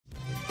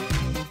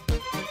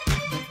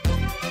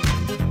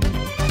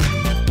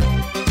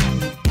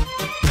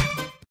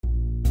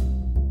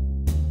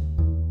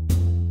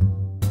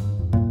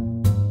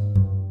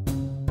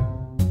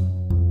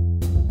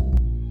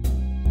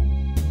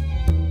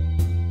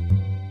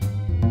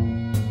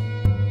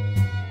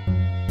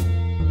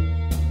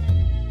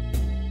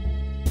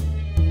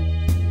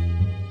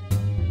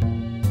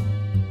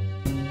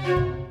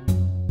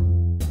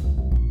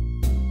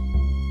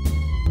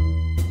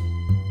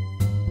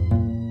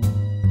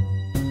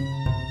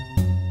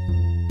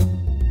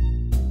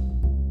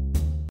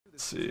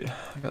see.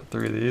 I got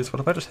 3 of these. What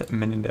if I just hit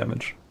minion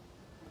damage?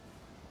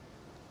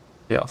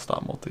 Yeah, I'll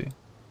stop multi.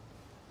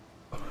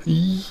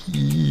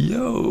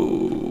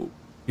 Yo!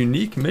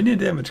 Unique minion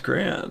damage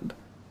grand.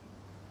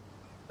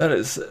 That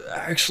is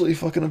actually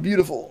fucking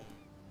beautiful.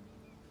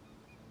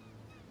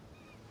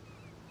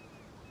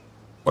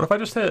 What if I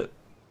just hit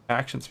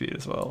action speed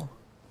as well?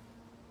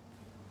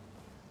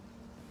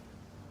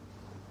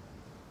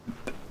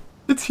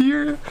 It's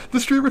here! The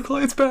streamer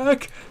client's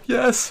back!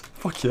 Yes!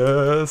 Fuck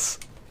yes!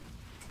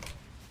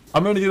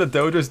 I'm gonna get a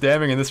Dojo's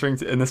damning in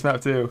this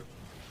map too.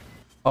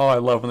 Oh, I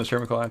love when the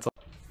streamer client's on.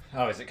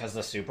 Oh, is it because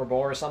the Super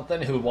Bowl or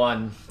something? Who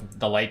won?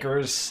 The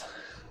Lakers?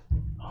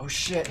 Oh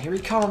shit, here he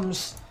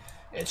comes!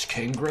 It's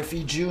King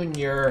Griffey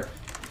Jr.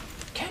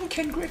 Can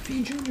King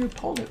Griffey Jr.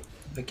 pull it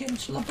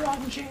against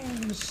LeBron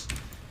James?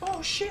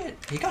 Oh shit,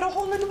 he got a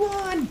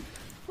hole-in-one!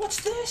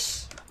 What's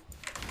this?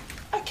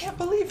 I can't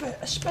believe it!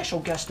 A special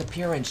guest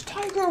appearance,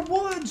 Tiger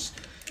Woods!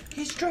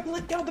 He's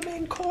dribbling down the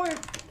main court!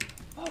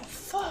 Oh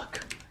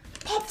fuck!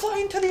 Pop fly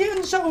into the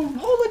end zone!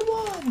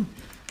 Hole-in-one!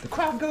 The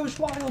crowd goes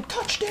wild!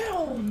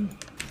 Touchdown!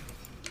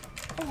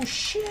 Oh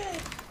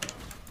shit!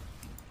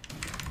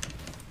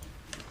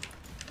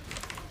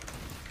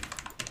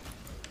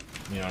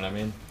 You know what I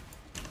mean?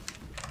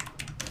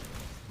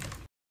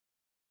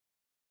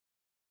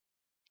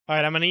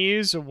 Alright, I'm gonna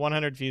use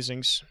 100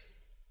 fusings.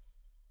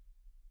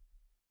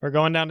 We're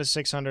going down to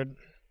 600.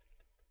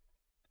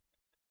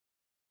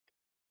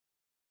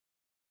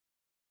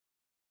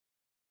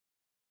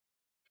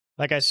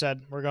 Like I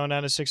said, we're going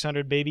down to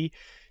 600, baby.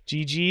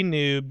 GG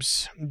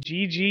noobs.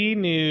 GG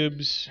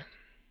noobs.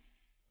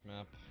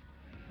 Map.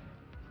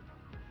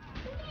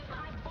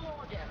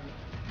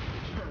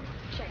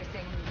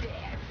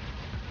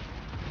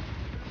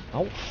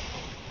 Oh.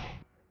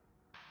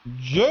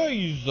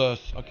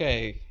 Jesus!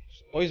 Okay.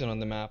 There's poison on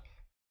the map.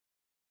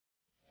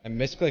 I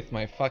misclicked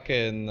my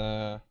fucking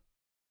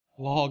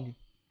log.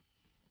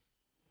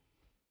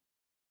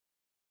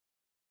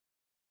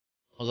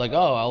 I was like,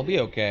 oh, I'll be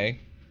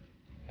okay.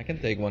 I can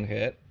take one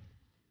hit.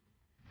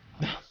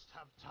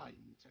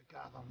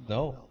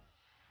 No.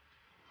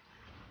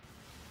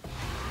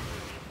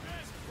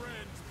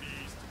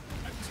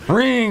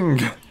 Ring!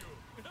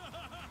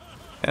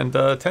 And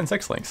 10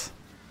 sex links.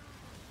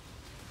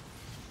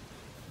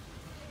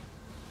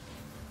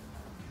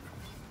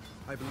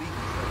 I believe in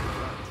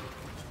self-reliance.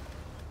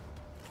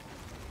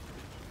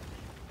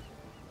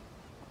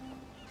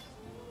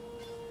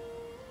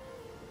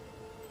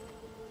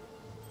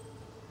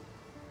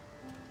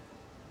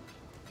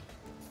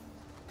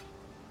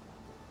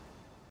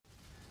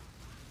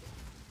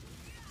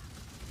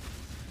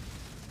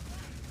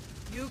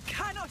 You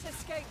cannot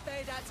escape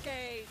Vedat's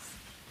gaze!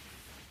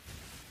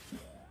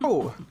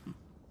 Oh!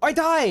 I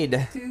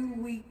died! Too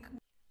weak.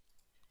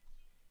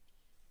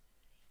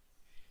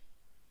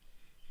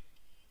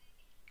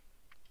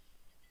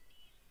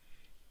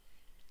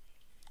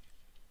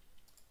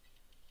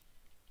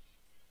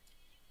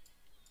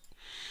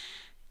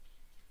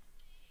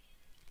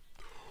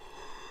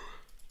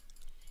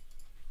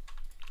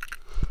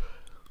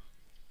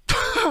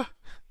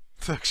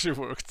 It actually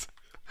worked.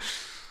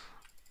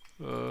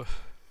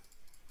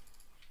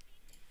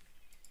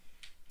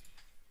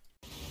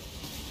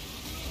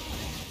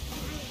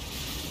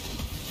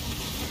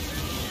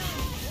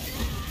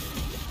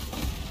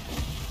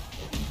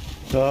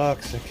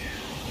 Toxic.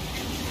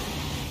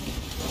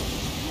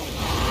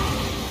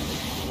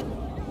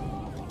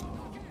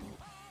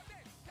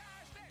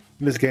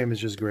 This game is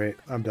just great.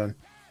 I'm done.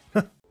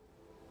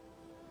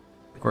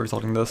 We're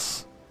holding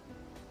this.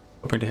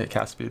 Hoping to hit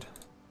cast speed.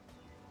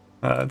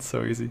 It's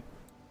so easy.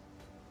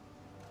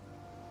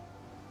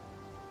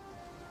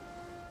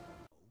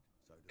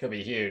 Could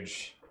be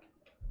huge.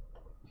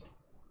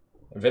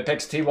 If it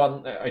picks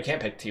T1, I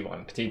can't pick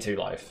T1, T2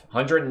 life.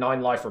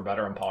 109 life or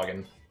better on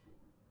Poggin.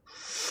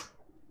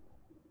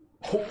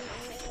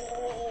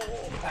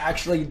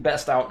 Actually,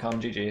 best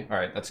outcome, GG.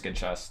 Alright, that's a good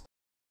chest.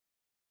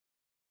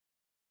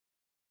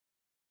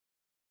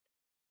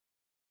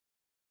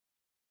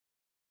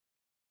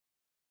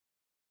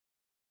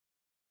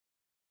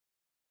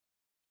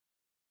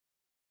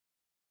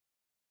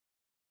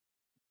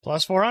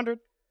 Plus 400.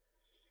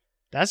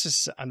 That's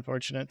just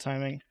unfortunate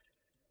timing.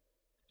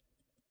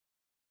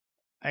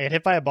 I get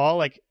hit by a ball,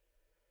 like...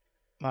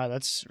 Wow,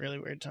 that's really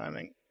weird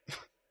timing.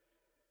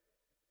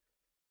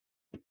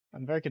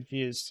 I'm very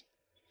confused.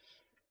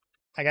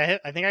 I got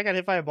hit. I think I got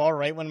hit by a ball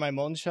right when my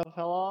molten shell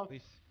fell off.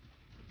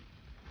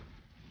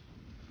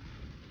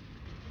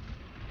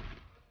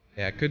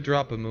 Yeah, I could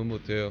drop a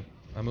Mumu too.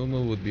 A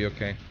Mumu would be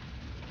okay.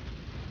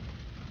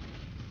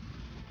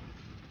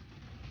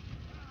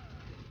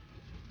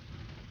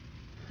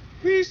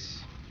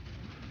 Peace.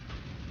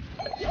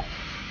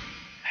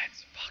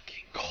 Let's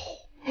fucking go.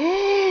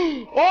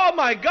 Oh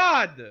my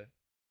god!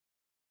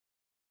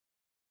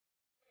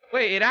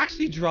 Wait, it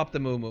actually dropped the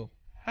Mumu.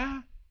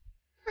 Ah.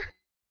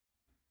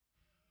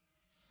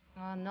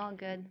 Oh, not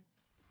good.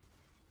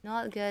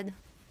 Not good.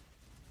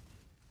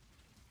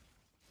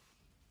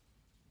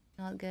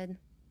 Not good.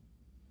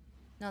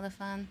 Not a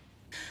fan.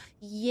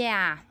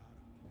 Yeah.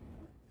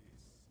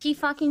 He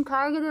fucking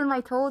targeted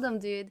my totem,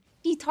 dude.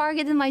 He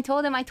targeted my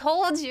totem. I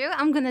told you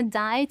I'm gonna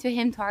die to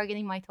him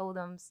targeting my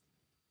totems.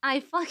 I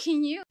fucking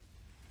knew.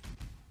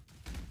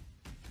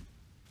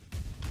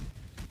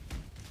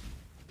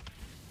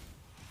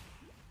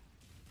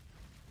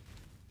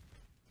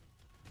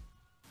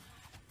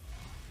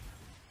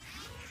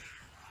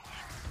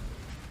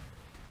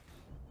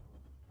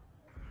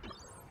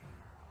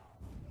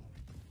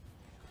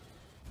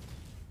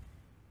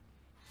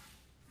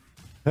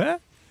 Huh?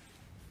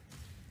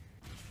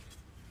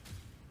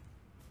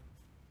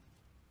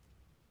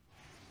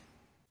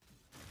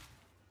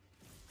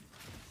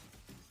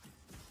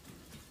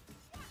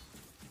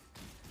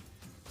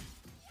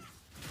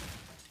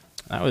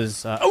 That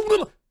was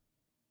oh,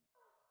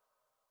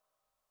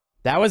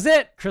 that was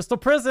it. Crystal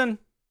Prison.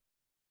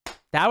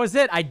 That was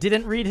it. I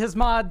didn't read his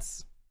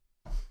mods.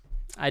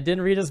 I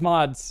didn't read his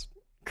mods.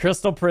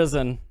 Crystal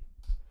Prison.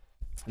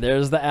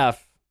 There's the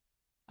F.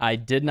 I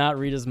did not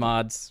read his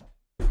mods.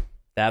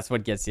 That's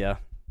what gets you.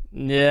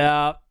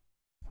 Yeah.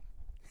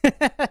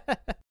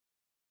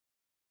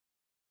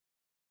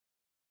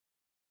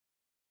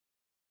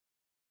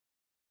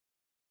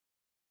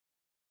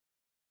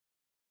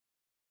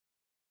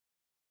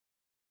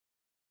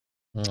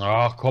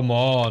 Oh, come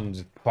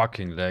on,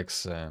 fucking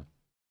legs.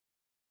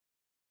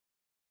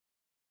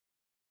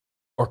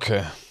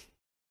 Okay,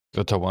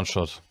 wird der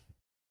One-Shot.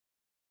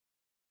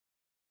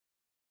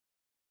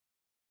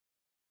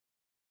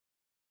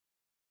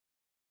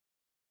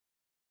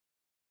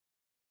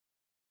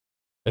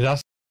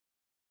 Das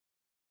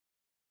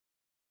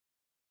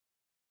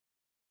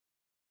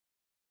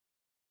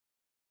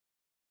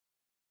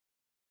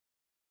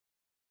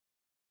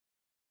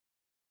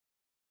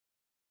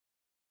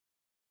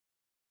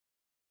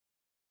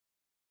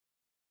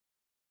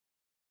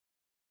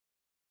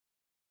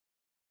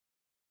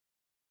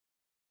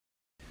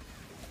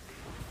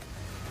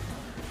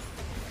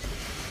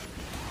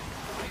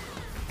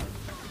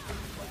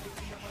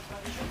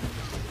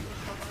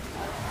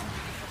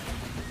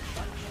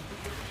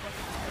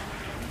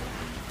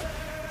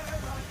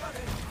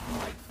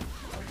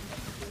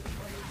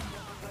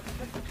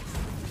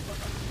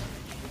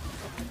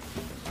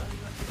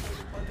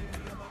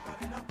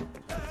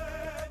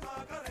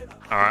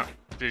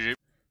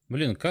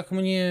Блин, как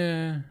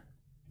мне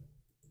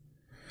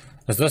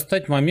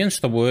застать момент,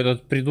 чтобы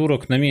этот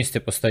придурок на месте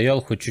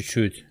постоял хоть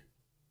чуть-чуть?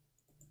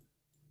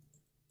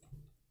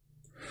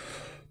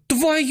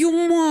 Твою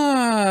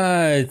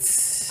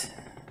мать!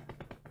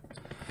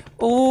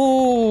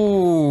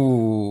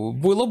 О,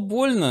 было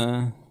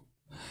больно.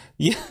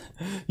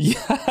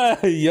 Йоу!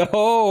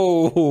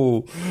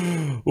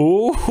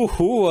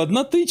 О,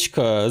 одна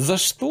тычка. За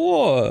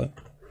что?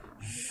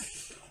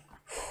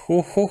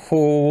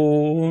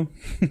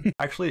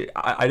 Actually,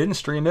 I didn't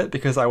stream it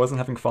because I wasn't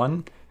having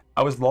fun.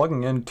 I was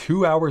logging in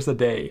 2 hours a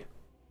day,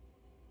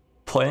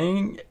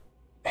 playing,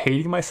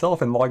 hating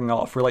myself, and logging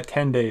off for like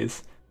 10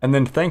 days. And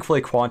then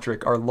thankfully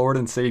Quantric, our Lord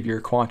and Savior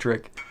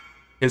Quantric,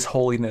 His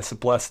Holiness,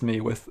 blessed me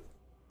with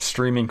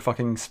streaming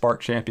fucking Spark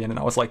Champion. And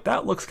I was like,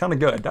 that looks kind of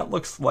good. That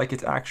looks like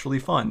it's actually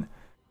fun.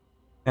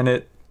 And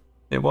it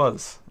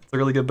was. It's a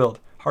really good build.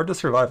 Hard to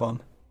survive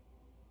on.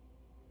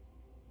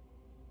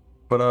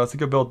 But it's a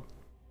good build.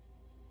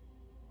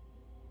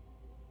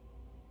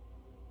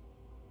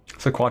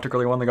 So Quantric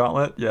really won the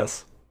gauntlet?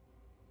 Yes.